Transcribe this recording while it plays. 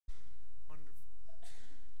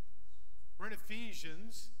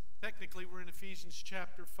Ephesians. Technically, we're in Ephesians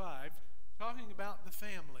chapter 5, talking about the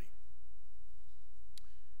family.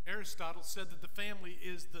 Aristotle said that the family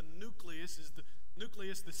is the nucleus,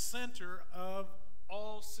 the center of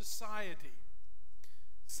all society.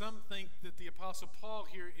 Some think that the Apostle Paul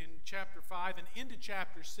here in chapter 5 and into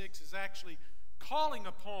chapter 6 is actually calling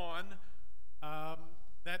upon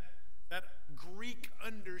that Greek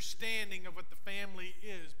understanding of what the family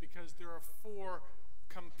is, because there are 4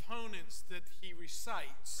 components that he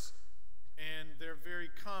recites, and they're very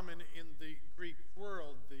common in the Greek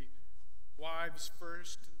world. The wives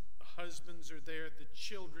first, the husbands are there, the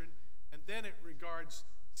children, and then it regards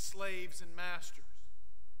slaves and masters.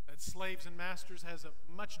 That slaves and masters has a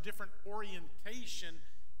much different orientation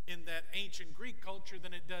in that ancient Greek culture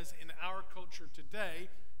than it does in our culture today,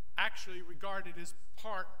 actually regarded as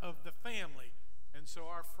part of the family. And so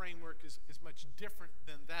our framework is much different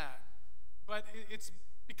than that. But it's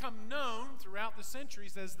become known throughout the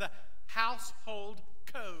centuries as the household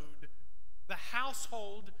code. The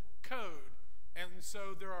household code. And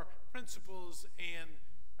so there are principles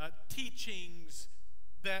and teachings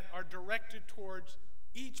that are directed towards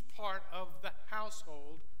each part of the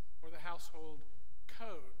household or the household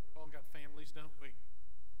code. We've all got families, don't we?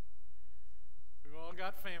 We've all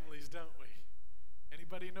got families, don't we?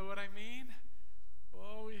 Anybody know what I mean?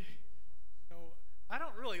 Well, I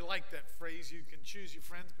don't really like that phrase, you can choose your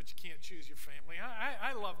friends, but you can't choose your family.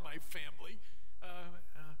 I love my family.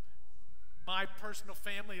 My personal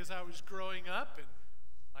family as I was growing up, and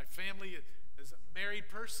my family as a married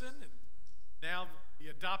person, and now the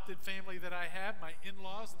adopted family that I have, my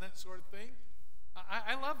in-laws and that sort of thing.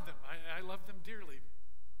 I love them. I love them dearly.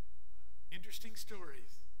 Interesting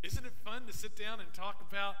stories. Isn't it fun to sit down and talk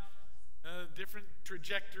about different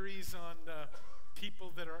trajectories on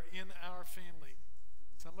people that are in our family?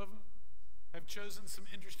 Some of them have chosen some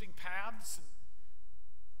interesting paths, and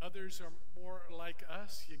others are more like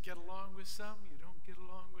us. You get along with some, you don't get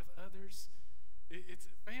along with others.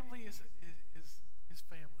 Family is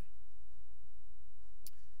family.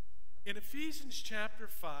 In Ephesians chapter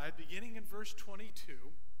 5, beginning in verse 22,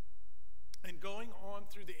 and going on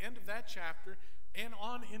through the end of that chapter and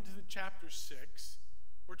on into chapter 6,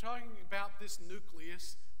 we're talking about this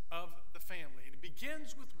nucleus of the family. And it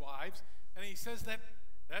begins with wives, and he says that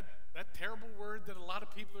terrible word that a lot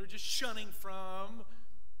of people are just shunning from,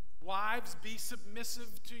 wives, be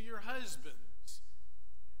submissive to your husbands.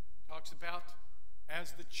 It talks about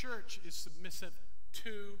as the church is submissive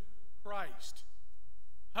to Christ.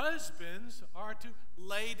 Husbands are to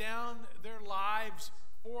lay down their lives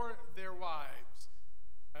for their wives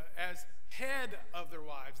as head of their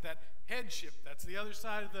wives. That headship, that's the other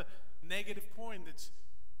side of the negative coin that's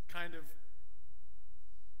kind of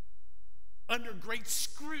under great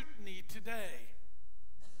scrutiny today.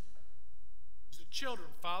 So children,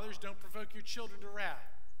 fathers, don't provoke your children to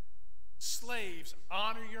wrath. Slaves,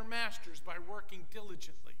 honor your masters by working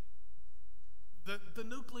diligently. The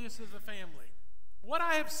nucleus of the family. What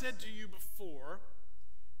I have said to you before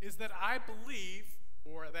is that I believe,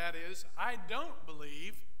 or that is, I don't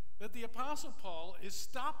believe, that the Apostle Paul is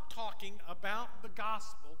stopped talking about the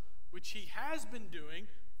gospel, which he has been doing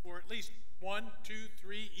for at least 1, 2,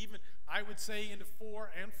 3, even I would say into 4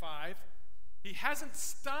 and 5. He hasn't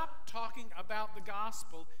stopped talking about the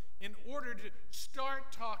gospel in order to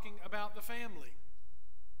start talking about the family.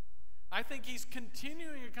 I think he's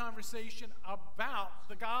continuing a conversation about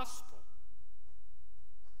the gospel.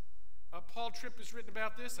 Paul Tripp has written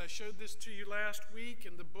about this. I showed this to you last week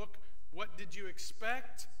in the book, What Did You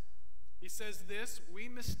Expect? He says this: we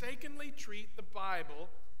mistakenly treat the Bible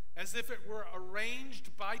as if it were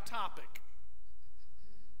arranged by topic.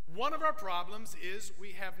 One of our problems is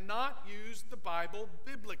we have not used the Bible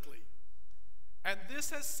biblically. And this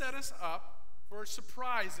has set us up for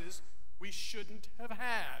surprises we shouldn't have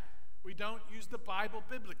had. We don't use the Bible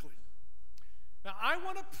biblically. Now, I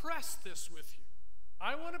want to press this with you.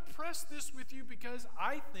 I want to press this with you because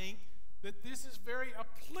I think that this is very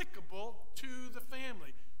applicable to the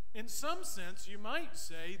family. In some sense, you might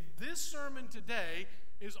say this sermon today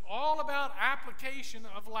is all about application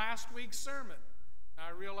of last week's sermon. Now,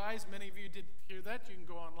 I realize many of you didn't hear that. You can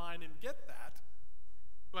go online and get that.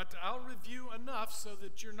 But I'll review enough so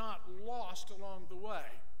that you're not lost along the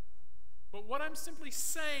way. But what I'm simply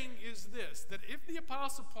saying is this, that if the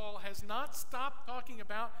Apostle Paul has not stopped talking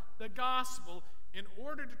about the gospel in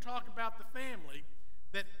order to talk about the family,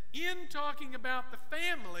 that in talking about the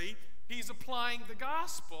family, he's applying the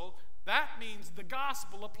gospel. That means the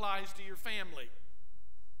gospel applies to your family.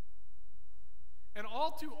 And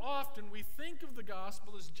all too often, we think of the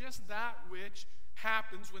gospel as just that which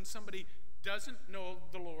happens when somebody doesn't know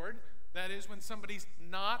the Lord, that is, when somebody's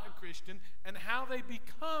not a Christian, and how they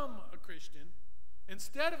become a Christian,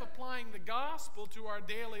 instead of applying the gospel to our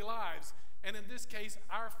daily lives, and in this case,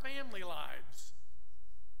 our family lives.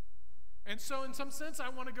 And so in some sense, I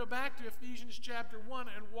want to go back to Ephesians chapter 1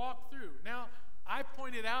 and walk through. Now, I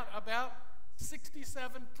pointed out about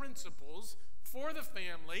 67 principles for the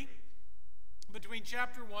family between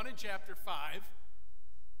chapter 1 and chapter 5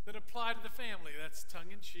 that apply to the family. That's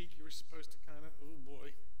tongue-in-cheek. You were supposed to kind of, oh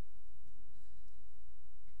boy.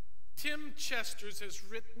 Tim Chesters has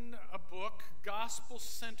written a book,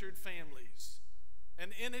 Gospel-Centered Families.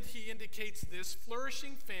 And in it he indicates this: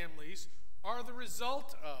 flourishing families are the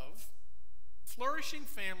result of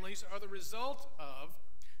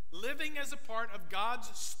living as a part of God's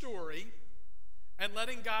story and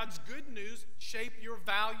letting God's good news shape your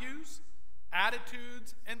values,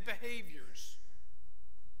 attitudes, and behaviors.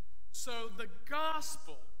 So the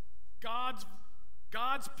gospel, God's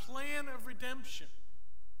plan of redemption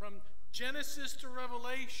from Genesis to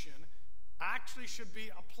Revelation, actually should be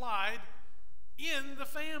applied in the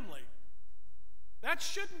family. That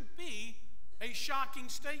shouldn't be a shocking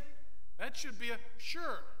statement. That should be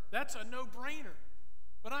that's a no-brainer.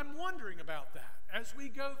 But I'm wondering about that as we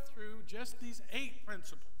go through just these 8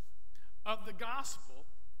 principles of the gospel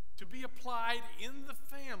to be applied in the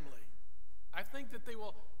family. I think that they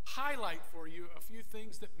will highlight for you a few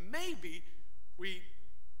things that maybe we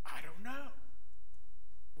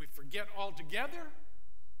forget altogether.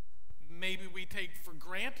 Maybe we take for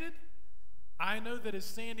granted. I know that as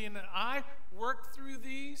Sandy and I work through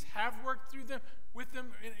these, have worked through them with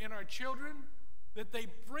them in our children, that they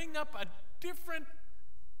bring up a different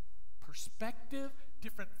perspective,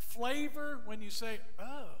 different flavor when you say,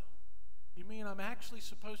 oh, you mean I'm actually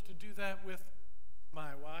supposed to do that with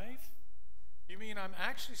my wife? You mean I'm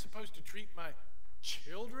actually supposed to treat my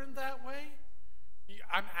children that way?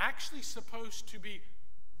 I'm actually supposed to be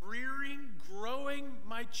rearing, growing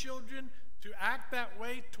my children to act that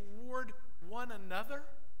way toward one another?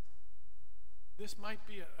 This might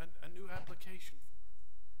be a new application.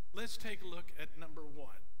 Let's take a look at number 1.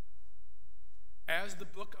 As the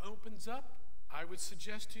book opens up, I would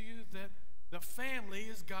suggest to you that the family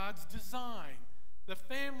is God's design. The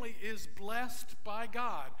family is blessed by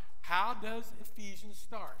God. How does Ephesians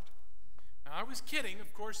start? Now, I was kidding,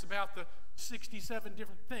 of course, about the 67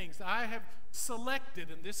 different things I have selected,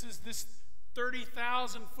 and this is this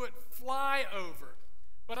 30,000-foot flyover.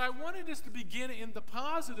 But I wanted us to begin in the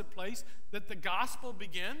positive place that the gospel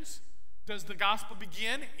begins. Does the gospel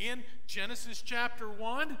begin in Genesis chapter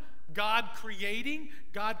 1? God creating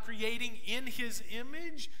in his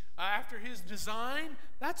image after his design?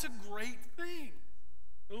 That's a great thing.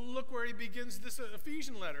 Look where he begins this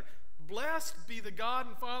Ephesian letter. Blessed be the God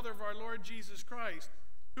and Father of our Lord Jesus Christ,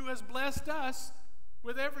 who has blessed us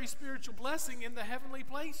with every spiritual blessing in the heavenly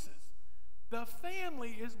places. The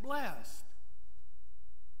family is blessed.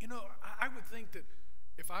 You know, I would think that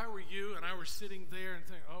if I were you and I were sitting there and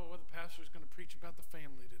thinking, oh, well, the pastor's going to preach about the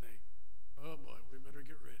family today. Oh, boy, we better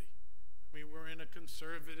get ready. I mean, we're in a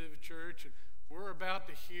conservative church, and we're about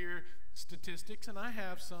to hear statistics, and I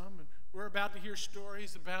have some, and we're about to hear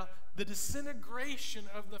stories about the disintegration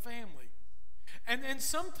of the family. And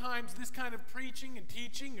sometimes this kind of preaching and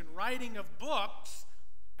teaching and writing of books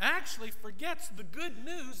actually forgets the good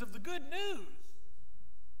news of the good news.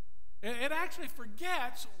 It actually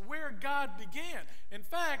forgets where God began. In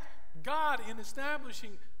fact, God, in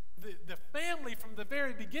establishing the family from the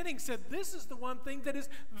very beginning, said this is the one thing that is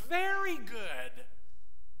very good.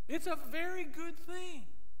 It's a very good thing.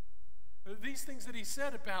 These things that he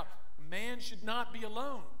said about man should not be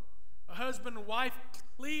alone. A husband and wife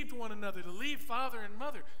cleave to one another, to leave father and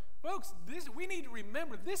mother. Folks, we need to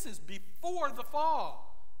remember this is before the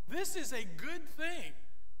fall. This is a good thing.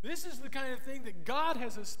 This is the kind of thing that God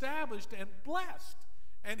has established and blessed.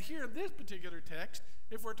 And here in this particular text,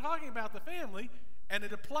 if we're talking about the family and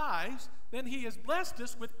it applies, then he has blessed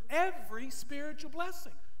us with every spiritual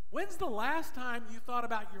blessing. When's the last time you thought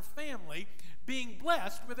about your family being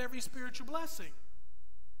blessed with every spiritual blessing?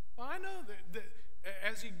 Well, I know that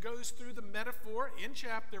as he goes through the metaphor in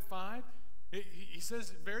chapter 5, he says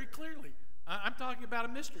it very clearly. I'm talking about a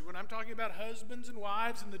mystery. When I'm talking about husbands and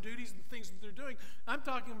wives and the duties and things that they're doing, I'm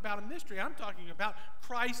talking about a mystery. I'm talking about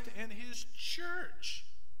Christ and his church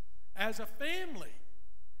as a family.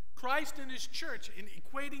 Christ and his church, and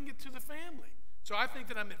equating it to the family. So I think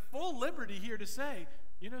that I'm at full liberty here to say,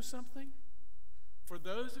 you know something? For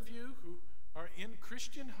those of you who are in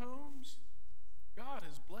Christian homes, God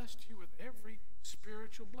has blessed you with every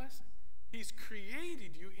spiritual blessing. He's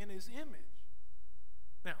created you in his image.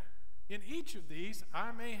 Now, in each of these,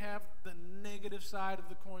 I may have the negative side of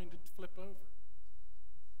the coin to flip over.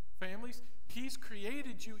 Families, He's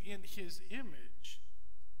created you in His image,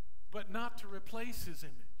 but not to replace His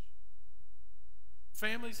image.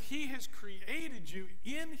 Families, He has created you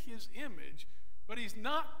in His image, but He's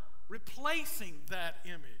not replacing that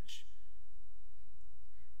image.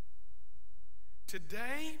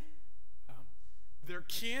 Today, there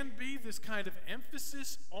can be this kind of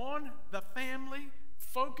emphasis on the family,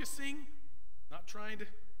 focusing, not trying to,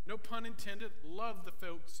 no pun intended, love the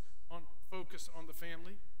folks on focus on the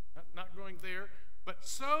family, not going there, but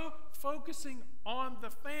so focusing on the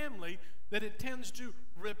family that it tends to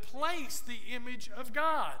replace the image of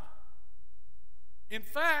God. In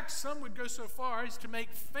fact, some would go so far as to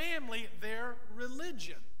make family their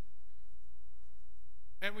religion.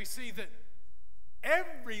 And we see that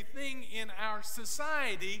everything in our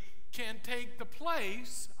society can take the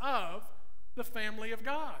place of the family of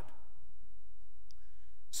God.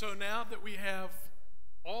 So now that we have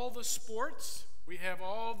all the sports, we have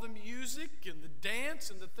all the music and the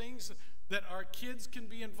dance and the things that our kids can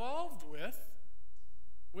be involved with,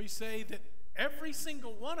 we say that every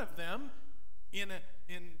single one of them in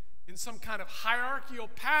some kind of hierarchical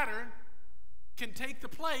pattern can take the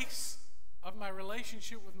place of my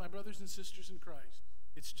relationship with my brothers and sisters in Christ.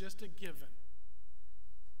 It's just a given.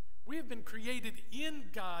 We have been created in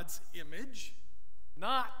God's image,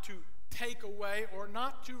 not to take away or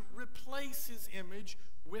not to replace His image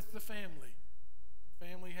with the family.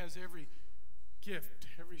 Family has every gift,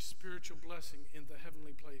 every spiritual blessing in the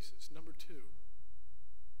heavenly places. Number two,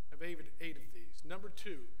 I have eight of these. Number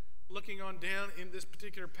two, looking on down in this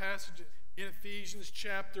particular passage in Ephesians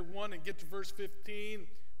chapter 1 and get to verse 15,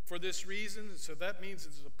 for this reason, so that means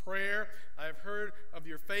it's a prayer. I have heard of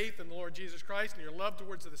your faith in the Lord Jesus Christ and your love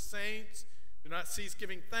towards the saints. Do not cease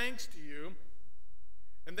giving thanks to you.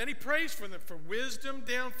 And then he prays for them for wisdom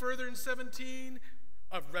down further in 17,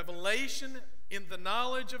 of revelation in the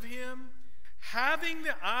knowledge of Him, having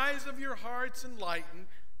the eyes of your hearts enlightened,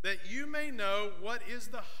 that you may know what is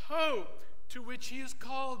the hope to which He has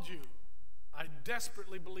called you. I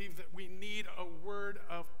desperately believe that we need a word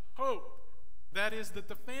of hope. That is, that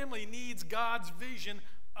the family needs God's vision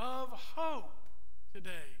of hope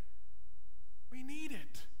today. We need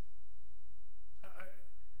it.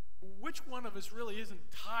 Which one of us really isn't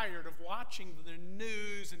tired of watching the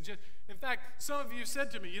news and just, in fact, some of you said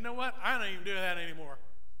to me, you know what, I don't even do that anymore.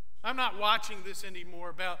 I'm not watching this anymore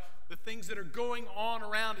about the things that are going on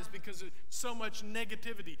around us because of so much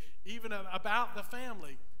negativity, even about the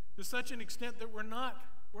family, to such an extent that we're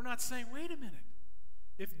not saying, wait a minute.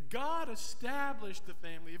 If God established the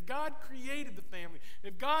family, if God created the family,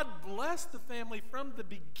 if God blessed the family from the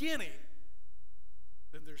beginning,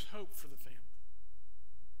 then there's hope for the family.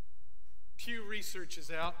 Pew Research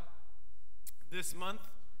is out this month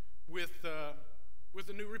with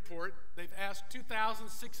a new report. They've asked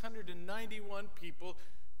 2,691 people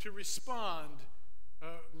to respond,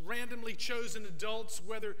 randomly chosen adults,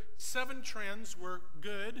 whether 7 trends were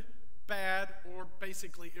good, bad, or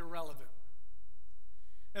basically irrelevant.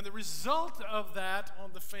 And the result of that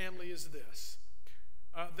on the family is this,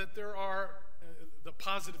 that there are, the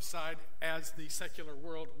positive side as the secular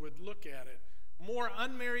world would look at it, more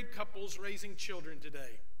unmarried couples raising children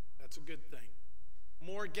today. That's a good thing.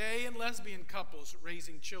 More gay and lesbian couples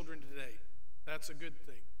raising children today. That's a good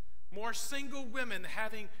thing. More single women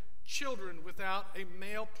having children without a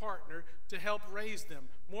male partner to help raise them.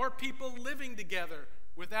 More people living together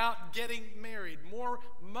without getting married. More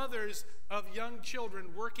mothers of young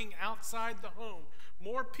children working outside the home.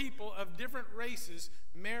 More people of different races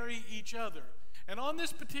marry each other. And on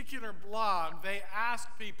this particular blog, they ask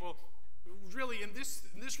people, really in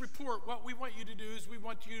this report, what we want you to do is we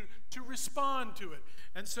want you to respond to it.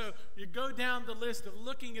 And so you go down the list of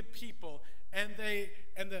looking at people, and the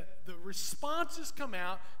responses come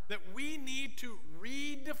out that we need to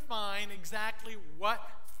redefine exactly what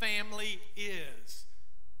family is.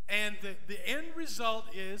 And the end result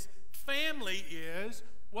is family is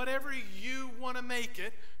whatever you want to make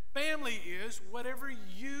it. Family is whatever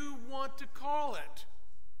you want to call it.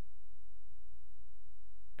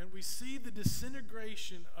 And we see the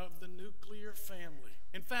disintegration of the nuclear family.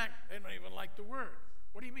 In fact, they don't even like the word.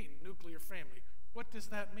 What do you mean, nuclear family? What does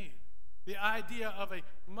that mean? The idea of a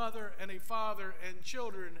mother and a father and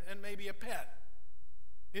children and maybe a pet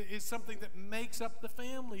is something that makes up the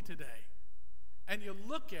family today. And you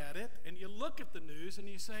look at it, and you look at the news, and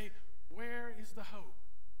you say, where is the hope?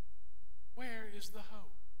 Where is the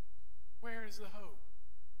hope? Where is the hope?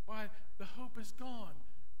 Why, the hope is gone.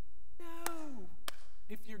 No.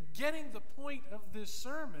 If you're getting the point of this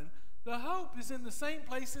sermon, The hope is in the same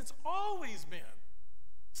place it's always been.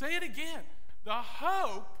 Say it again. The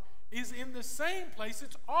hope is in the same place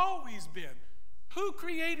it's always been. Who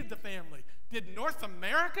created the family? Did North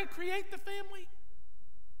America create the family?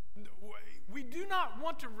 We do not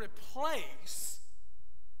want to replace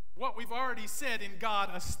what we've already said in God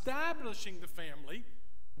establishing the family,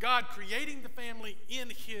 God creating the family in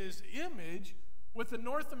his image, with the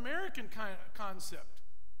North American concept.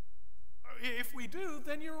 If we do,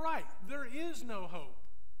 then you're right. There is no hope.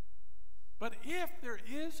 But if there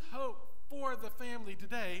is hope for the family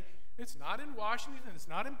today, it's not in Washington, it's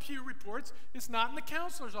not in Pew Reports, it's not in the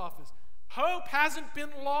counselor's office. Hope hasn't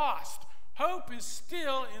been lost. Hope is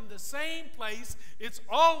still in the same place it's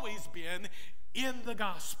always been, in the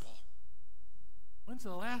gospel. When's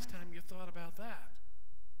the last time you thought about that?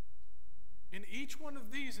 In each one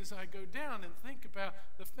of these, as I go down and think about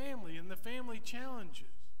the family and the family challenges,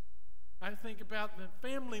 I think about the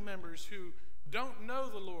family members who don't know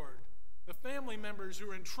the Lord, the family members who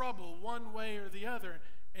are in trouble one way or the other,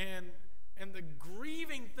 and the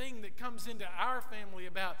grieving thing that comes into our family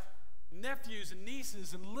about nephews and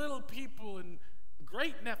nieces and little people and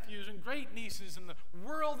great nephews and great nieces and the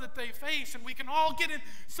world that they face, and we can all get in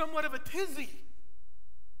somewhat of a tizzy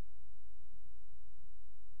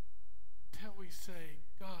until we say,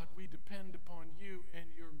 God, we depend upon you and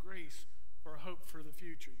your grace for hope for the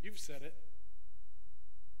future. You've said it.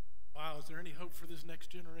 Wow, is there any hope for this next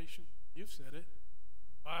generation? You've said it.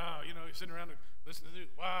 Wow, you're sitting around and listening to the news.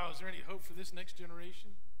 Wow, is there any hope for this next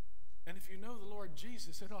generation? And if you know the Lord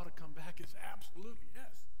Jesus, it ought to come back as absolutely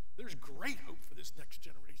yes. There's great hope for this next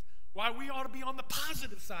generation. Why, we ought to be on the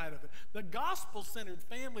positive side of it. The gospel-centered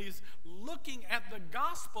family is looking at the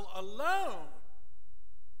gospel alone,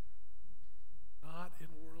 not in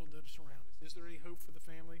the world that's around us. Is there any hope for the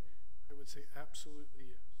family? I would say absolutely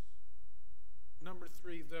yes. Number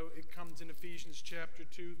 3, though, it comes in Ephesians chapter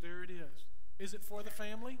 2. There it is. Is it for the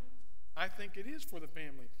family? I think it is for the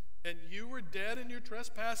family. And you were dead in your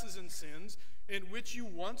trespasses and sins, in which you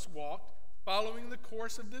once walked, following the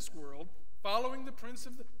course of this world, following the prince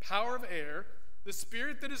of the power of air, the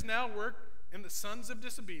spirit that is now worked in the sons of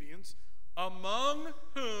disobedience, among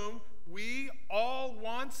whom we all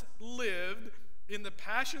once lived in the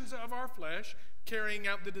passions of our flesh, carrying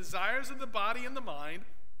out the desires of the body and the mind,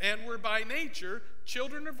 and were by nature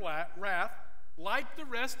children of wrath, like the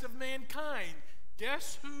rest of mankind.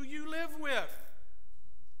 Guess who you live with?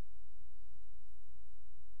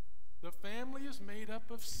 The family is made up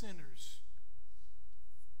of sinners.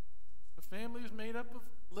 The family is made up of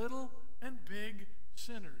little and big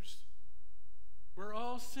sinners. We're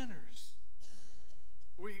all sinners.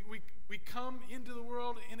 We come into the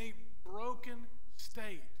world in a broken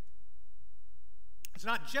state. It's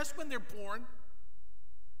not just when they're born,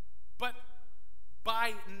 but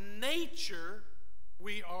by nature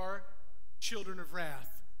we are children of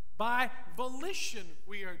wrath. By volition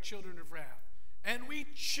we are children of wrath. And we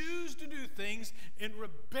choose to do things in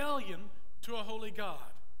rebellion to a holy God.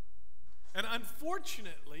 And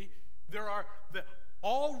unfortunately, there are the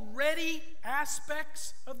already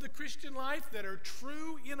aspects of the Christian life that are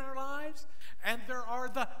true in our lives, and there are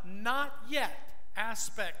the not yet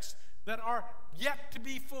aspects that are yet to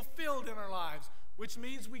be fulfilled in our lives, which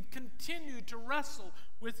means we continue to wrestle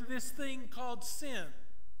with this thing called sin.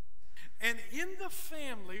 And in the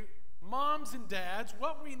family, moms and dads,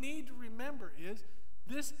 what we need to remember is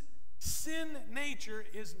this sin nature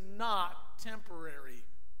is not temporary.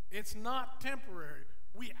 It's not temporary.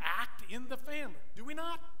 We act in the family. Do we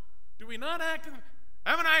not? Do we not act in the...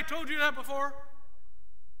 Haven't I told you that before?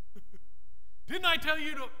 Didn't I tell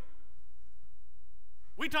you to...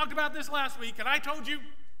 We talked about this last week, and I told you...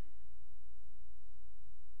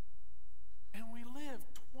 And we live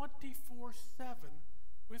 24/7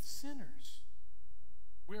 with sinners.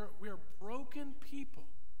 We're broken people.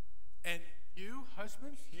 And you,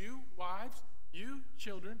 husbands, you, wives, you,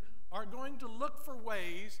 children, are going to look for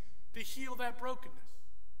ways to heal that brokenness.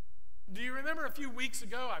 Do you remember a few weeks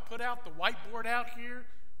ago I put out the whiteboard out here?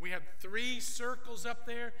 We had 3 circles up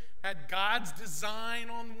there, had God's design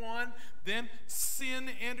on one, then sin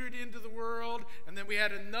entered into the world, and then we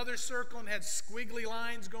had another circle and had squiggly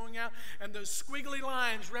lines going out, and those squiggly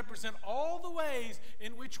lines represent all the ways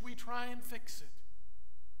in which we try and fix it.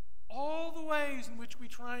 All the ways in which we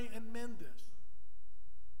try and mend this.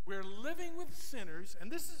 We're living with sinners, and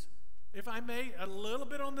this is, if I may, a little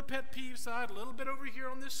bit on the pet peeve side, a little bit over here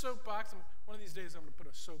on this soapbox. One of these days I'm going to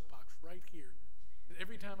put a soapbox right here.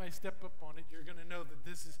 Every time I step up on it, you're going to know that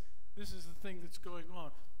this is the thing that's going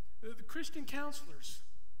on. The Christian counselors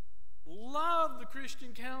love the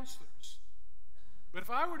Christian counselors. But if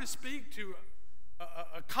I were to speak to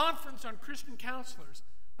a conference on Christian counselors,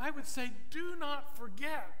 I would say, do not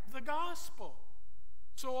forget the gospel.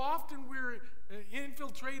 So often we're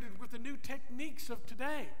infiltrated with the new techniques of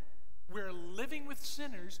today. We're living with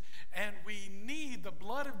sinners, and we need the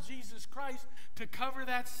blood of Jesus Christ to cover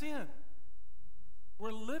that sin.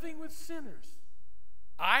 We're living with sinners.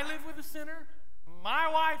 I live with a sinner.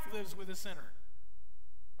 My wife lives with a sinner.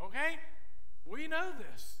 Okay? We know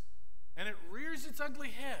this. And it rears its ugly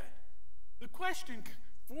head. The question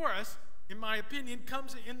for us, in my opinion,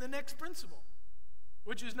 comes in the next principle,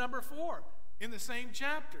 which is number 4 in the same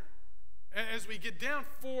chapter. As we get down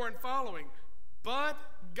 4 and following, but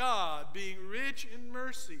God, being rich in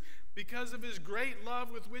mercy, because of his great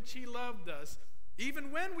love with which he loved us,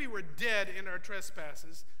 even when we were dead in our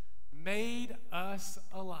trespasses, made us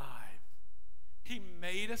alive. He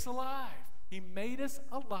made us alive. He made us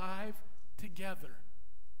alive together.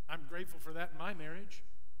 I'm grateful for that in my marriage.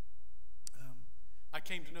 I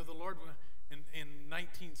came to know the Lord in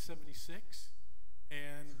 1976,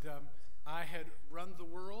 and I had run the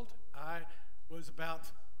world. I was about,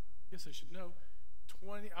 I guess I should know,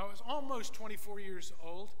 I was almost 24 years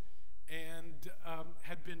old, and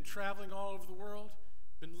had been traveling all over the world,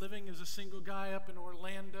 been living as a single guy up in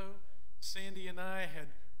Orlando. Sandy and I had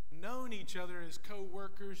known each other as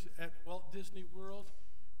co-workers at Walt Disney World,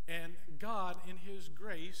 and God, in his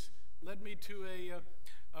grace, led me to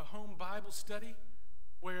a home Bible study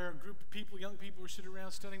where a group of people, young people, were sitting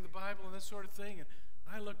around studying the Bible and that sort of thing. And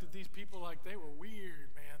I looked at these people like they were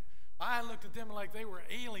weird, man. I looked at them like they were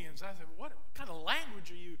aliens. I said, what kind of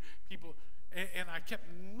language are you people? And I kept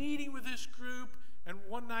meeting with this group. And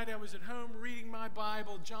one night I was at home reading my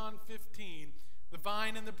Bible, John 15, the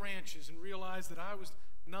vine and the branches, and realized that I was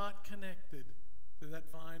not connected to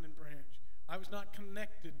that vine and branch. I was not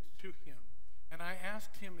connected to him. And I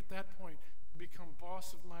asked him at that point to become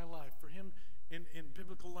boss of my life, for him in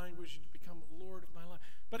biblical language to become Lord of my life.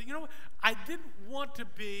 But you know what? I didn't want to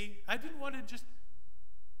be a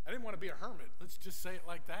hermit. Let's just say it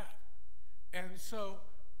like that. And so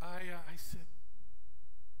I said,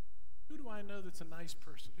 who do I know that's a nice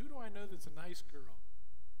person? Who do I know that's a nice girl?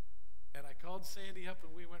 And I called Sandy up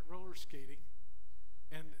and we went roller skating.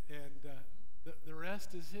 And the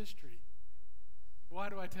rest is history. Why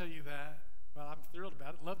do I tell you that? Well, I'm thrilled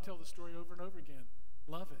about it. Love to tell the story over and over again.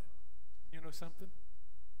 Love it. You know something?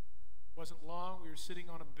 Wasn't long. We were sitting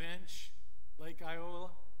on a bench, Lake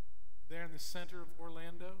Iola, there in the center of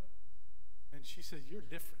Orlando. And she said, "You're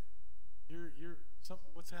different. You're something.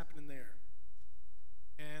 What's happening there?"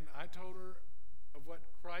 And I told her of what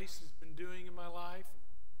Christ has been doing in my life,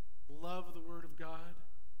 love of the Word of God.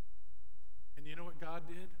 And you know what God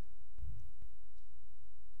did?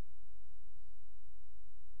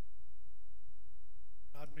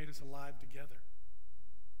 God made us alive together.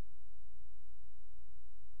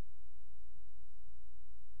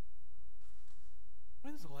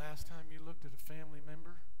 When's the last time you looked at a family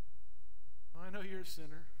member? I know you're a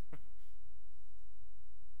sinner.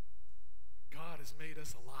 God has made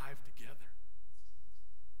us alive together.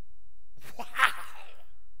 Wow!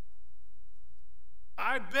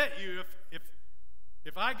 I bet you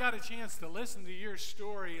if I got a chance to listen to your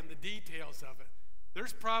story and the details of it,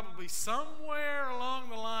 there's probably somewhere along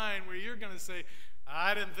the line where you're going to say,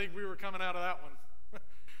 I didn't think we were coming out of that one.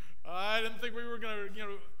 I didn't think we were going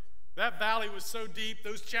to, that valley was so deep,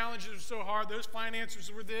 those challenges were so hard, those finances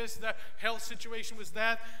were this, that health situation was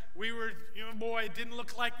that. We were, boy, it didn't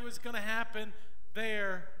look like it was going to happen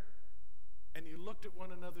there. And you looked at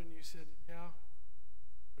one another and you said, yeah,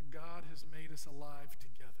 but God has made us alive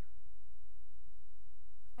together.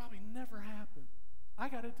 It probably never happened. I'm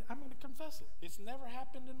going to confess it. It's never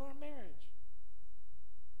happened in our marriage.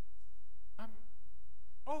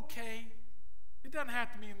 Okay. It doesn't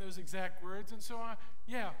have to be in those exact words. And so,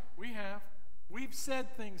 we've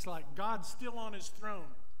said things like, God's still on his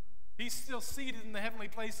throne. He's still seated in the heavenly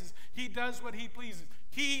places. He does what he pleases.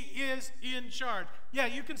 He is in charge. Yeah,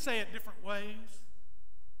 you can say it different ways.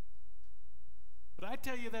 But I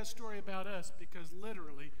tell you that story about us because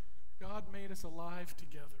literally, God made us alive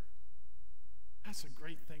together. That's a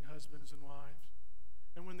great thing, husbands and wives.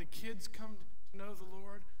 And when the kids come to know the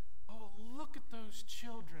Lord, oh, look at those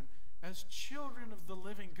children as children of the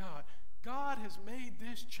living God. God has made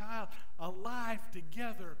this child alive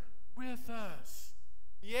together with us.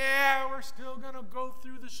 Yeah, we're still going to go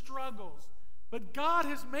through the struggles, but God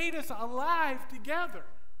has made us alive together.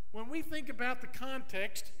 When we think about the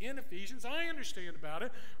context in Ephesians, I understand about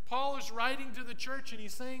it. Paul is writing to the church, and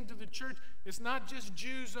he's saying to the church, it's not just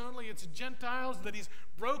Jews only, it's Gentiles, that he's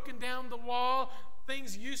broken down the wall.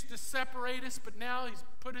 Things used to separate us, but now he's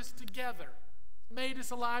put us together, made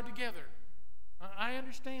us alive together. I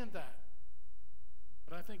understand that.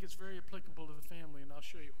 But I think it's very applicable to the family, and I'll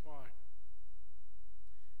show you why.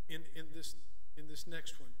 In this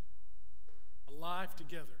next one, Alive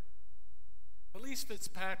Together. Elyse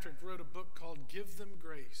Fitzpatrick wrote a book called Give Them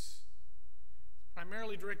Grace,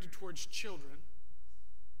 primarily directed towards children.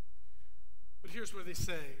 But here's what they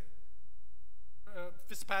say.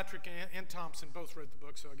 Fitzpatrick and Thompson both wrote the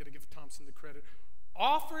book, so I got to give Thompson the credit.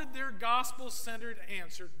 Offered their gospel-centered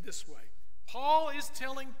answer this way. Paul is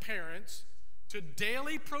telling parents to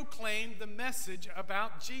daily proclaim the message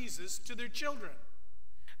about Jesus to their children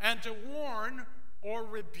and to warn or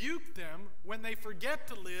rebuke them when they forget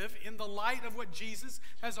to live in the light of what Jesus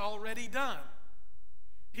has already done.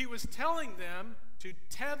 He was telling them to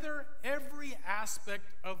tether every aspect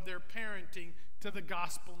of their parenting to the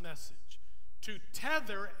gospel message. To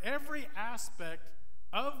tether every aspect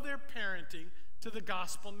of their parenting to the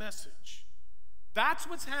gospel message. That's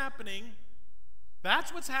what's happening.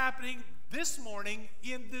 That's what's happening this morning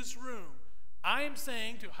in this room. I am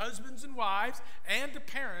saying to husbands and wives and to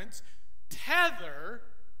parents, tether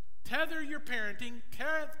your parenting,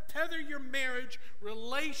 tether your marriage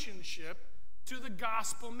relationship to the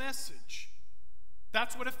gospel message.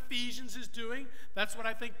 That's what Ephesians is doing. That's what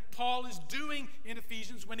I think Paul is doing in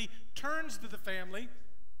Ephesians when he turns to the family.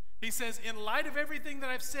 He says, in light of everything that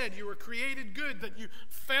I've said, you were created good, that you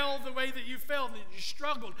fell the way that you fell, that you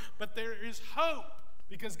struggled, but there is hope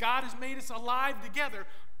because God has made us alive together.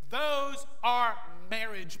 Those are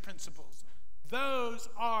marriage principles. Those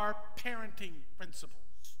are parenting principles.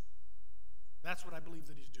 That's what I believe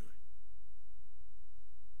that he's doing.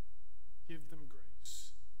 Give them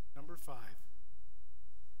grace. Number 5.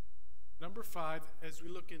 Number 5, as we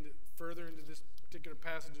look further into this particular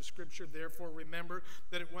passage of Scripture, therefore remember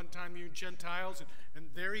that at one time you Gentiles, and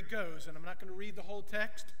there he goes, and I'm not going to read the whole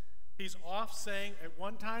text. He's off saying at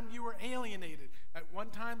one time you were alienated. At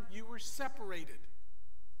one time you were separated.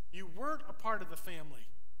 You weren't a part of the family,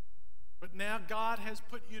 but now God has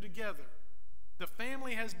put you together. The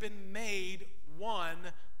family has been made one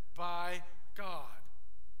by God.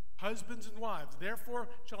 Husbands and wives. Therefore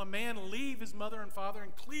shall a man leave his mother and father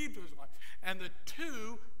and cleave to his wife, and the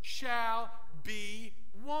two shall be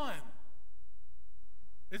one.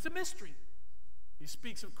 It's a mystery. He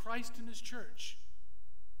speaks of Christ and his church.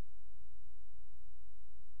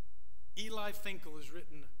 Eli Finkel has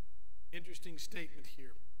written an interesting statement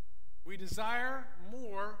here. We desire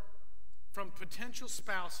more from potential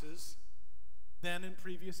spouses than in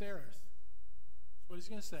previous eras. That's what he's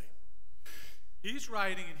going to say. He's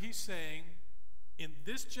writing and he's saying, in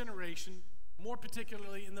this generation, more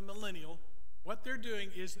particularly in the millennial, what they're doing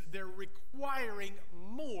is they're requiring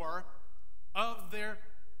more of their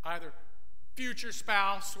either future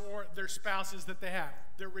spouse or their spouses that they have.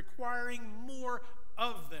 They're requiring more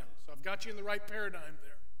of them. So I've got you in the right paradigm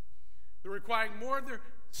there. They're requiring more of their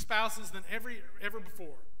spouses than ever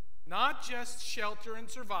before. Not just shelter and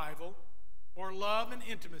survival or love and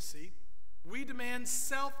intimacy. We demand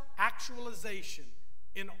self-actualization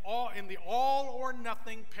in the all or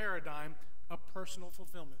nothing paradigm of personal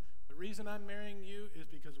fulfillment. The reason I'm marrying you is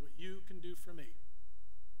because of what you can do for me.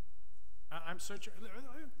 I'm searching.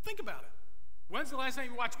 Think about it. When's the last time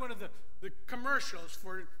you watched one of the commercials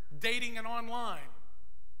for dating and online?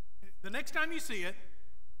 The next time you see it,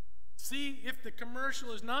 see if the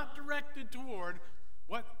commercial is not directed toward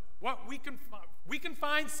what we can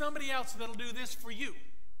find somebody else that'll do this for you.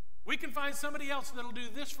 We can find somebody else that'll do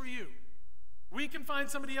this for you. We can find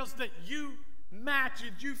somebody else that you match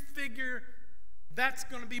it, you figure that's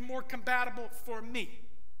going to be more compatible for me.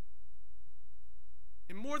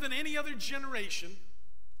 And more than any other generation,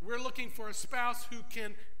 we're looking for a spouse who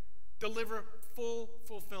can deliver full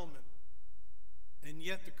fulfillment. And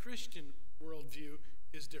yet the Christian worldview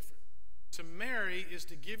is different. To marry is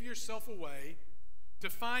to give yourself away, to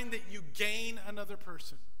find that you gain another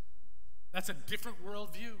person. That's a different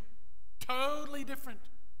worldview. Totally different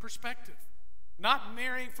perspective. Not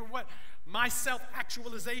marrying for what my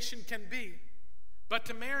self-actualization can be, but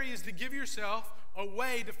to marry is to give yourself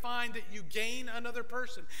away to find that you gain another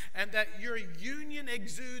person and that your union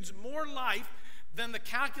exudes more life than the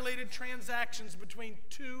calculated transactions between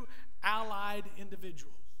two allied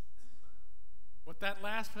individuals. What that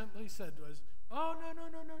last family said was, oh, no,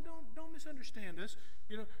 don't misunderstand us.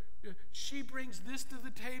 You know, she brings this to the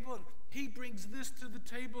table and he brings this to the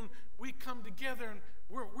table and we come together and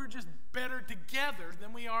we're just better together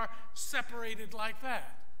than we are separated like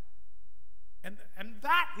that. And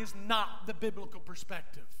that is not the biblical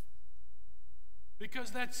perspective,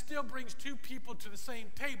 because that still brings two people to the same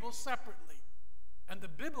table separately. And the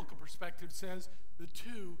biblical perspective says the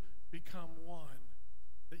two become one,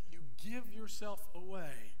 that you give yourself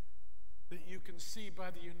away that you can see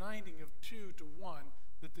by the uniting of two to one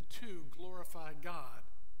that the two glorify God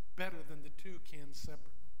better than the two can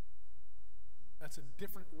separately. That's a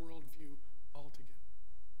different worldview altogether.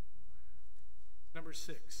 Number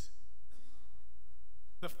 6,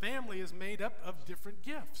 the family is made up of different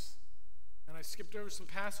gifts. And I skipped over some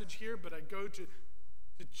passage here, but I go to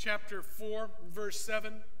chapter 4, verse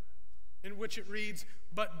 7, in which it reads,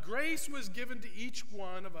 "But grace was given to each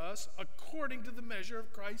one of us according to the measure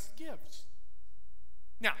of Christ's gifts."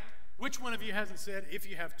 Now, which one of you hasn't said, if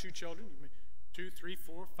you have 2 children, you may 2, 3,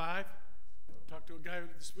 4, 5, talked to a guy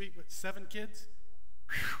this week with 7 kids.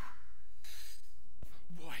 Whew.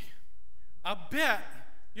 Boy, I bet,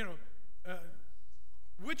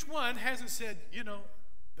 which one hasn't said,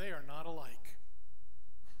 they are not alike?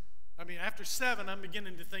 I mean, after 7, I'm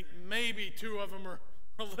beginning to think maybe 2 of them are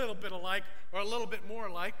a little bit alike or a little bit more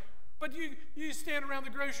alike. But you stand around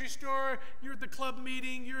the grocery store, you're at the club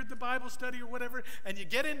meeting, you're at the Bible study or whatever, and you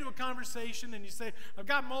get into a conversation and you say, I've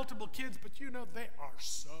got multiple kids, but they are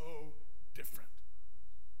so different.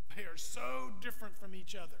 They are so different from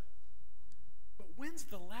each other. But when's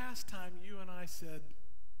the last time you and I said,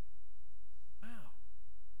 wow,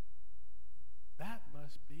 that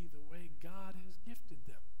must be the way God has gifted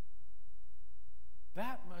them.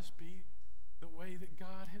 That must be the way that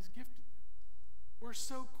God has gifted them. We're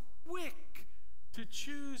so quick to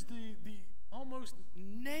choose the almost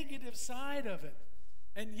negative side of it,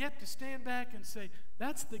 and yet to stand back and say,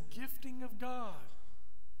 that's the gifting of God.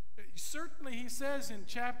 Certainly, he says in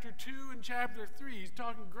chapter 2 and chapter 3, he's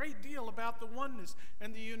talking a great deal about the oneness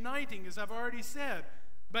and the uniting, as I've already said.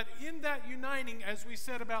 But in that uniting, as we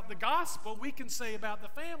said about the gospel, we can say about the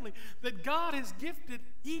family that God has gifted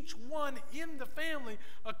each one in the family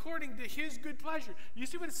according to his good pleasure. You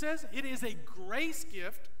see what it says? It is a grace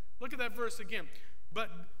gift. Look at that verse again. But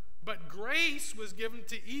grace was given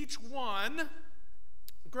to each one.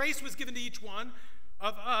 Grace was given to each one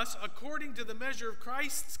of us according to the measure of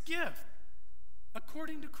Christ's gift.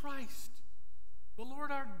 According to Christ. The Lord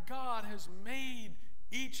our God has made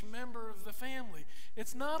each member of the family.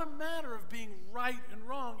 It's not a matter of being right and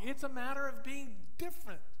wrong. It's a matter of being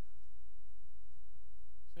different.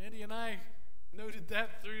 Sandy and I noted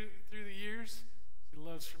that through the years. She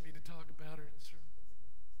loves for me to talk about her.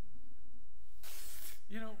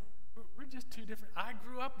 We're just too different. I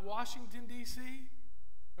grew up in Washington, D.C.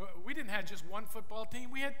 We didn't have just one football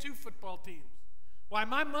team. We had 2 football teams. Why,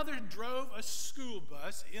 my mother drove a school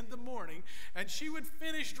bus in the morning, and she would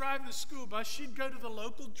finish driving the school bus. She'd go to the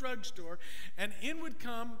local drugstore, and in would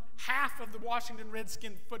come half of the Washington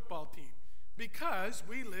Redskins football team, because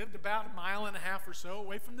we lived about 1.5 miles or so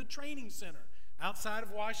away from the training center outside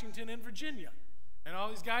of Washington and Virginia. And all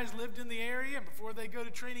these guys lived in the area, and before they go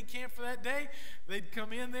to training camp for that day, they'd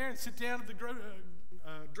come in there and sit down at the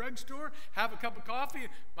drugstore, have a cup of coffee.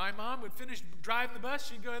 My mom would finish driving the bus.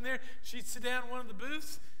 She'd go in there. She'd sit down in one of the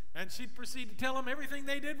booths, and she'd proceed to tell them everything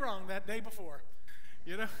they did wrong that day before.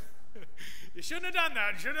 You shouldn't have done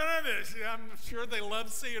that. You shouldn't have done this. I'm sure they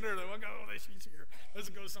loved seeing her. They would go, she's here. Let's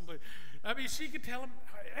go someplace. I mean, she could tell them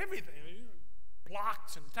everything.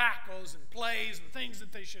 Blocks and tackles and plays and things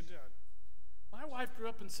that they should have done. My wife grew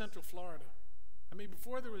up in Central Florida. I mean,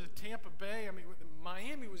 before there was a Tampa Bay,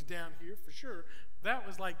 Miami was down here for sure. That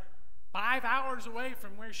was like 5 hours away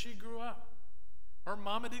from where she grew up. Her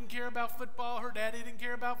mama didn't care about football. Her daddy didn't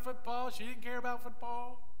care about football. She didn't care about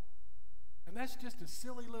football. And that's just a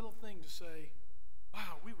silly little thing to say,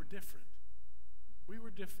 wow, we were different. We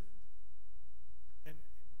were different. And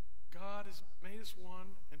God has made us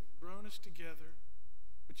one and grown us together.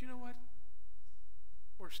 But you know what?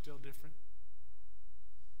 We're still different.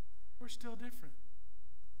 We're still different.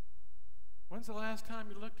 When's the last time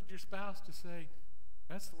you looked at your spouse to say,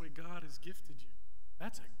 that's the way God has gifted you?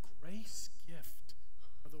 That's a grace gift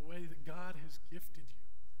of the way that God has gifted you.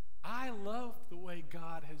 I love the way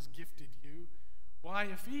God has gifted you. Why,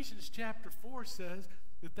 Ephesians chapter 4 says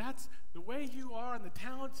that that's the way you are, and the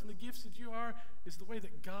talents and the gifts that you are is the way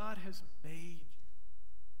that God has made you.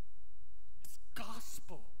 It's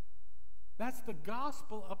gospel. That's the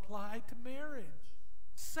gospel applied to marriage.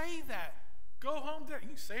 Say that. Go home there. You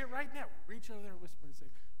can say it right now. Reach over there and whisper and say,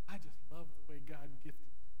 I just love the way God gifted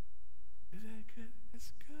me. Isn't that good?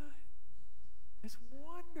 It's good. It's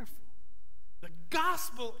wonderful. The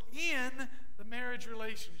gospel in the marriage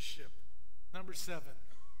relationship. Number 7.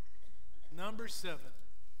 Number 7.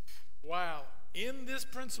 Wow. In this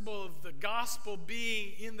principle of the gospel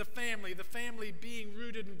being in the family being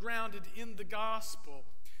rooted and grounded in the gospel,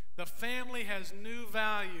 the family has new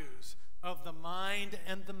values of the mind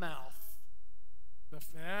and the mouth.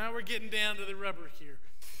 Now we're getting down to the rubber here.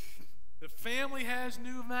 The family has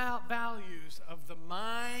new values of the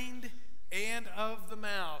mind and of the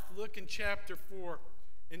mouth. Look in chapter 4.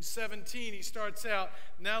 In 17, he starts out,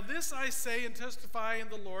 "Now this I say and testify in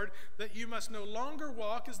the Lord, that you must no longer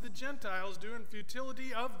walk as the Gentiles do in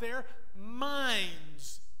futility of their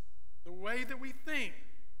minds." The way that we think.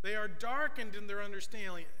 They are darkened in their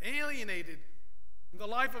understanding, alienated in the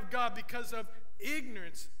life of God because of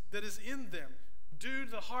ignorance that is in them, due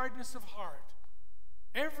to the hardness of heart.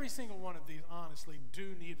 Every single one of these, honestly,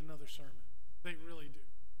 do need another sermon. They really do.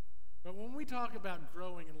 But when we talk about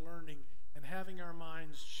growing and learning and having our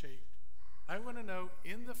minds shaped, I want to know,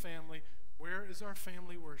 in the family, where is our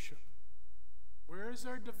family worship? Where is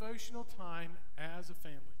our devotional time as a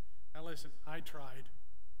family? Now listen, I tried.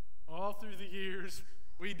 All through the years,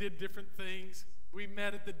 we did different things. We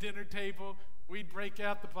met at the dinner table. We'd break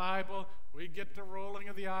out the Bible. We'd get to rolling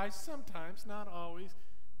of the eyes, sometimes, not always.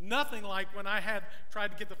 Nothing like when I had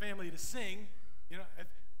tried to get the family to sing. You know, the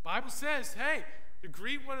Bible says, hey, to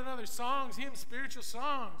greet one another, songs, hymns, spiritual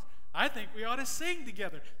songs. I think we ought to sing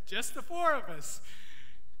together, just the four of us.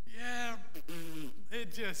 Yeah,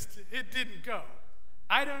 it didn't go.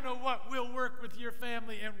 I don't know what will work with your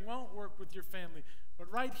family and won't work with your family.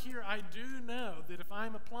 But right here, I do know that if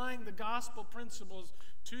I'm applying the gospel principles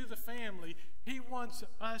to the family, he wants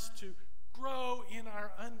us to grow in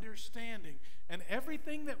our understanding. And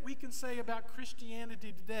everything that we can say about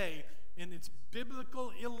Christianity today in its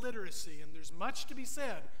biblical illiteracy, and there's much to be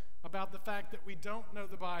said about the fact that we don't know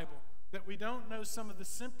the Bible, that we don't know some of the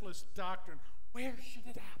simplest doctrine. Where should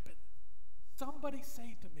it happen? Somebody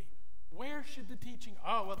say to me, where should the teaching?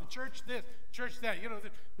 Oh, well, the church this, church that. You know,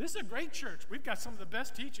 this is a great church. We've got some of the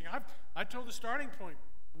best teaching. I told the starting point.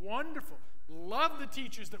 Wonderful. Love the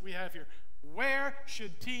teachers that we have here. Where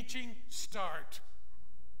should teaching start?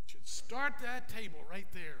 It should start that table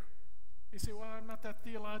right there. You say, well, I'm not that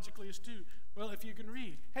theologically astute. Well, if you can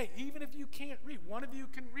read. Hey, even if you can't read, one of you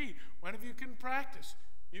can read. One of you can practice.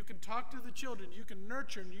 You can talk to the children. You can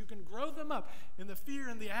nurture them. You can grow them up in the fear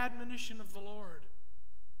and the admonition of the Lord.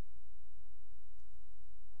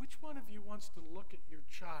 Which one of you wants to look at your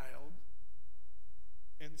child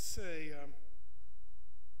and say,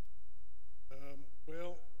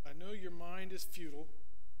 well, I know your mind is futile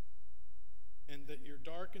and that you're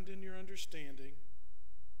darkened in your understanding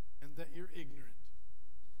and that you're ignorant?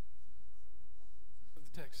 That's what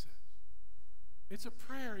the text says. It's a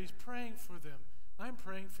prayer. He's praying for them. I'm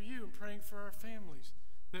praying for you. I'm praying for our families,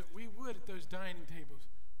 that we would at those dining tables.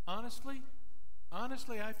 Honestly,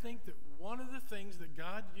 I think that one of the things that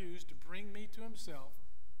God used to bring me to himself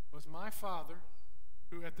was my father,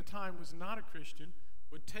 who at the time was not a Christian,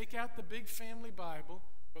 would take out the big family Bible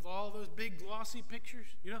with all those big glossy pictures.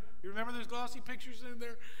 You know, you remember those glossy pictures in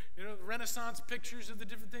there? You know, the Renaissance pictures of the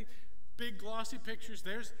different things. Big glossy pictures.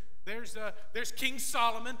 There's King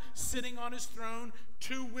Solomon sitting on his throne,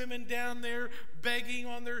 two women down there begging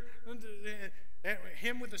on their,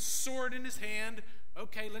 him with a sword in his hand.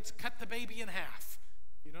 Okay, let's cut the baby in half.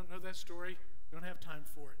 You don't know that story? You don't have time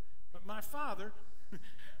for it. But my father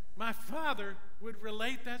would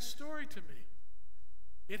relate that story to me.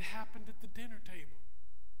 It happened at the dinner table.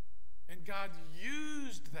 And God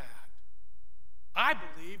used that, I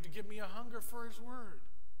believe, to give me a hunger for his word.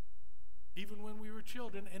 Even when we were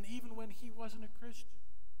children, and even when he wasn't a Christian.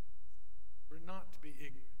 We're not to be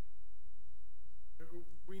ignorant.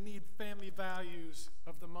 We need family values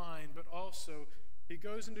of the mind, but also he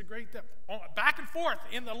goes into great depth, back and forth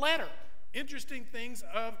in the letter. Interesting things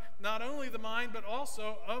of not only the mind, but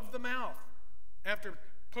also of the mouth. After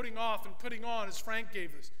putting off and putting on, as Frank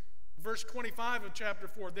gave us. Verse 25 of chapter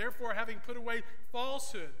 4, therefore, having put away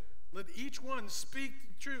falsehood, let each one speak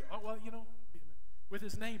the truth. Oh, well, you know, with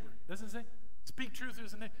his neighbor. Doesn't it say? Speak truth to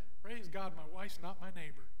his neighbor. Praise God, my wife's not my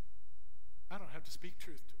neighbor. I don't have to speak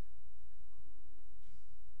truth to her.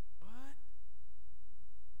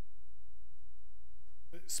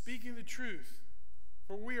 What? Speaking the truth,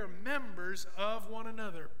 for we are members of one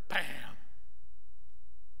another. Bam!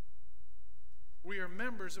 We are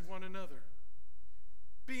members of one another.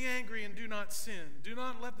 Be angry and do not sin. Do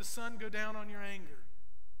not let the sun go down on your anger.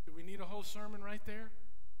 Do we need a whole sermon right there?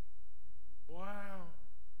 Wow.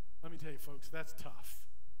 Let me tell you, folks, that's tough.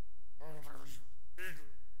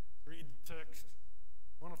 Read the text.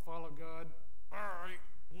 Want to follow God? All right,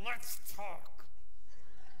 let's talk.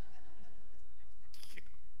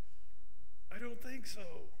 I don't think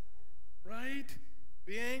so. Right?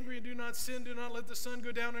 Be angry and do not sin. Do not let the sun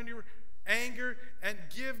go down on your anger, and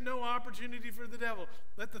give no opportunity for the devil.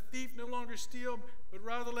 Let the thief no longer steal, but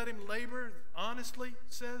rather let him labor honestly,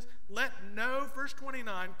 it says. Let no, verse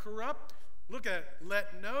 29,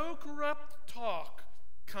 let no corrupt talk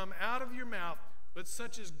come out of your mouth, but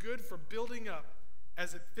such as good for building up,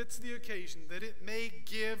 as it fits the occasion, that it may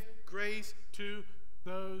give grace to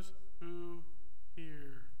those who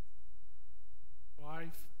hear.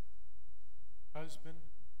 Wife, husband,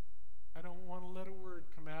 I don't want to let a word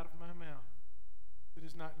come out of my mouth that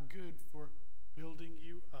is not good for building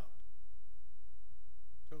you up.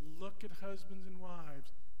 So look at husbands and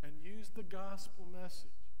wives and use the gospel message,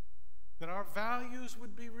 that our values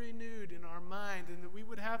would be renewed in our mind and that we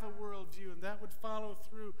would have a worldview, and that would follow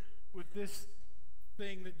through with this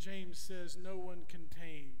thing that James says no one can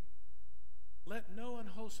tame. Let no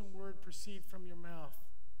unwholesome word proceed from your mouth.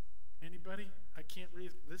 Anybody? I can't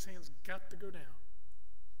read. This hand's got to go down.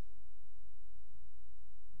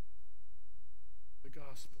 The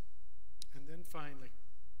gospel. And then finally,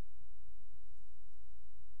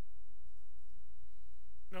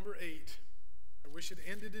 number 8. I wish it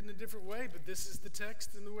ended in a different way, but this is the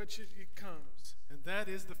text in which it comes. And that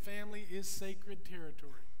is, the family is sacred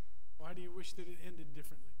territory. Why do you wish that it ended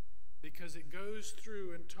differently? Because it goes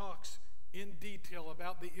through and talks in detail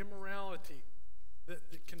about the immorality that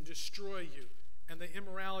can destroy you and the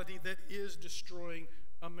immorality that is destroying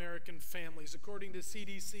American families. According to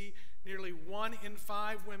CDC, nearly 1 in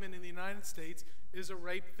 5 women in the United States is a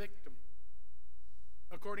rape victim.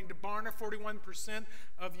 According to Barna, 41%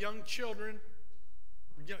 of young children,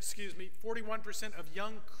 41% of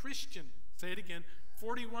young Christian, say it again,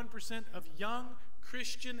 41% of young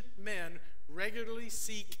Christian men regularly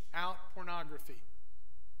seek out pornography.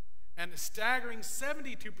 And a staggering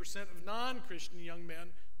 72% of non-Christian young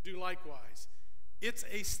men do likewise. It's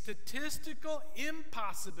a statistical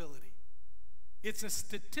impossibility. It's a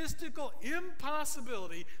statistical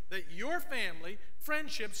impossibility that your family,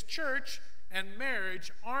 friendships, church, and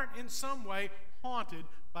marriage aren't in some way haunted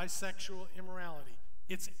by sexual immorality.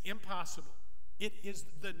 It's impossible. It is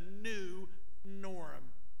the new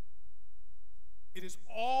norm. It is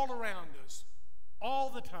all around us, all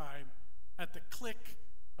the time, at the click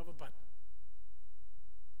of a button.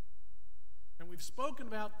 And we've spoken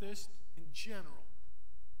about this in general.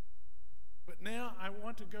 But now I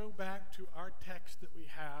want to go back to our text that we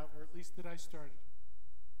have, or at least that I started.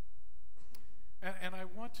 And I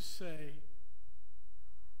want to say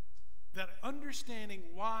that understanding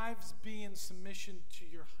wives be in submission to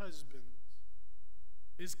your husbands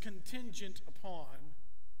is contingent upon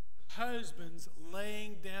husbands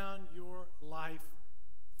laying down your life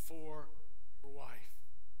for your wife.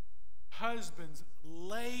 Husbands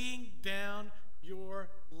laying down your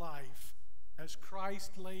life as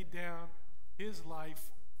Christ laid down his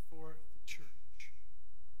life for the church.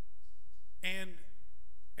 And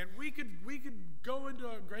we could go into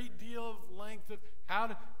a great deal of length of how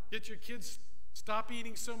to get your kids stop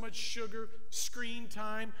eating so much sugar, screen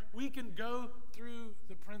time. We can go through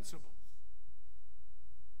the principles.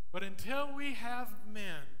 But until we have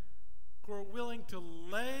men who are willing to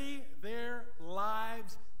lay their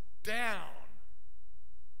lives down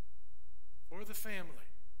for the family,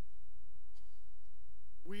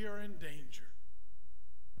 we are in danger.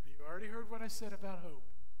 You've already heard what I said about hope.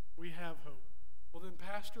 We have hope. Well then,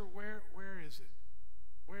 Pastor, where is it?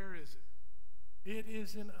 Where is it? It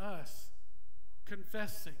is in us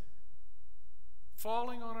confessing,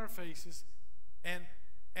 falling on our faces, and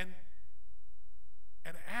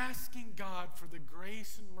asking God for the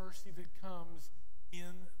grace and mercy that comes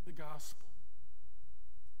in the gospel.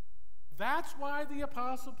 That's why the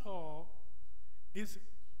Apostle Paul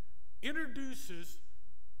introduces,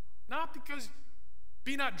 not because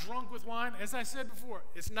be not drunk with wine, as I said before,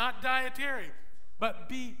 it's not dietary, but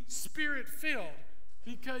be spirit-filled,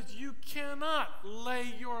 because you cannot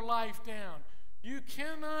lay your life down. You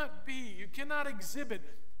cannot exhibit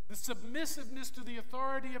the submissiveness to the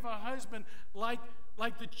authority of a husband like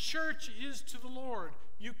the church is to the Lord.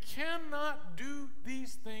 You cannot do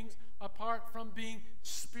these things apart from being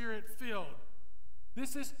spirit-filled.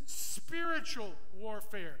 This is spiritual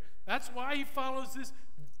warfare. That's why he follows this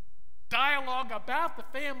dialogue about the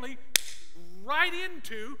family right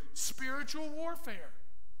into spiritual warfare.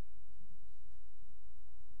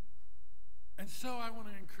 And so I want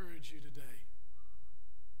to encourage you today.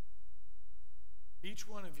 Each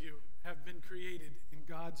one of you have been created in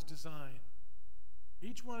God's design.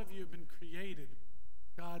 Each one of you have been created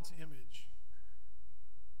God's image.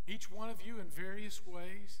 Each one of you in various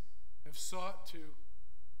ways have sought to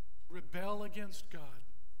rebel against God.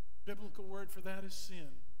 Biblical word for that is sin.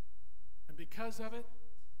 And because of it,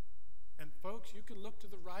 and folks, you can look to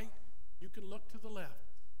the right, you can look to the left.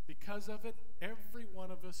 Because of it, every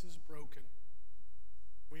one of us is broken.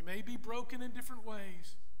 We may be broken in different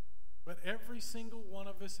ways, but every single one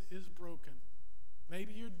of us is broken.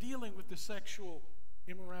 Maybe you're dealing with the sexual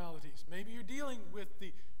immoralities. Maybe you're dealing with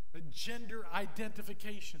the gender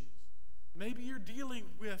identifications. Maybe you're dealing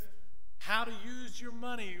with how to use your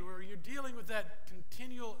money, or you're dealing with that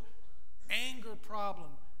continual anger problem.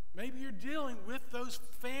 Maybe you're dealing with those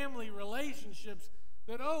family relationships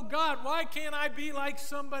that, oh God, why can't I be like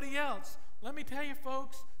somebody else? Let me tell you,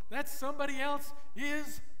 folks, that somebody else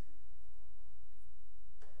is.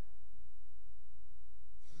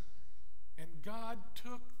 And God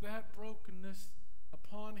took that brokenness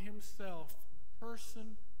upon himself, the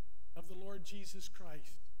person of the Lord Jesus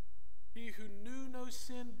Christ. He who knew no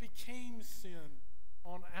sin became sin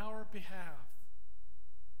on our behalf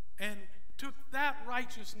and took that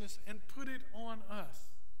righteousness and put it on us.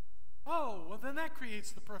 Oh, well, then that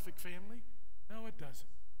creates the perfect family. No, it doesn't,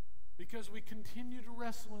 because we continue to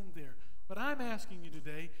wrestle in there. But I'm asking you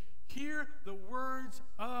today, hear the words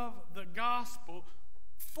of the gospel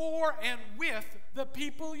for and with the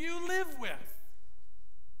people you live with,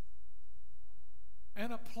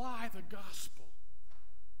 and apply the gospel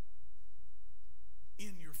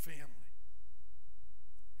in your family.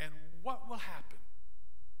 And what will happen?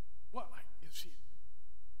 You see,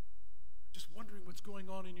 just wondering what's going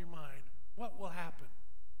on in your mind. What will happen?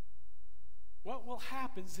 What will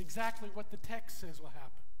happen is exactly what the text says will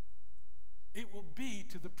happen. It will be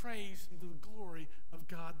to the praise and the glory of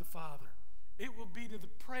God the Father. It will be to the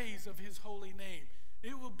praise of his holy name.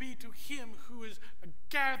 It will be to him who is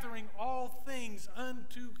gathering all things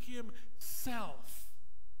unto himself.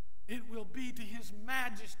 It will be to his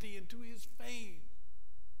majesty and to his fame.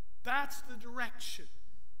 That's the direction.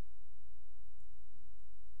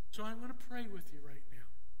 So I'm going to pray with you right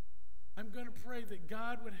now. I'm going to pray that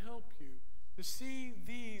God would help you to see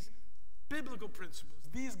these biblical principles,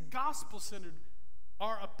 these gospel-centered,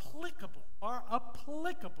 are applicable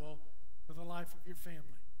to the life of your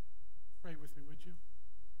family. Pray with me, would you?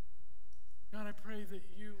 God, I pray that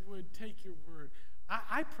you would take your word.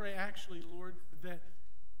 I pray actually, Lord, that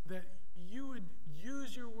you would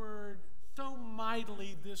use your word so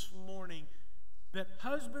mightily this morning that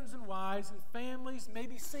husbands and wives and families,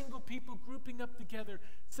 maybe single people grouping up together,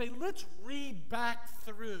 say, let's read back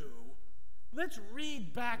through. Let's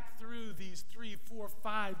read back through these 3, 4,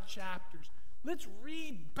 5 chapters. Let's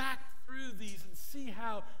read back through these and see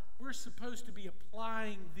how we're supposed to be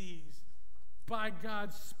applying these by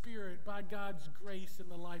God's Spirit, by God's grace in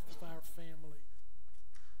the life of our family.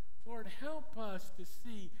 Lord, help us to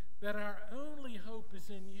see that our only hope is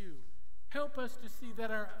in you. Help us to see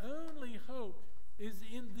that our only hope is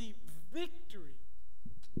in the victory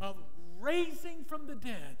of raising from the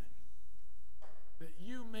dead, that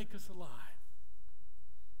you make us alive.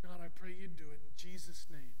 God, I pray you do it in Jesus'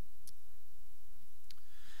 name.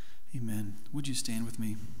 Amen. Would you stand with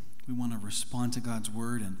me? We want to respond to God's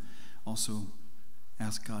word and also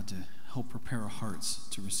ask God to help prepare our hearts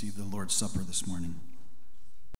to receive the Lord's Supper this morning.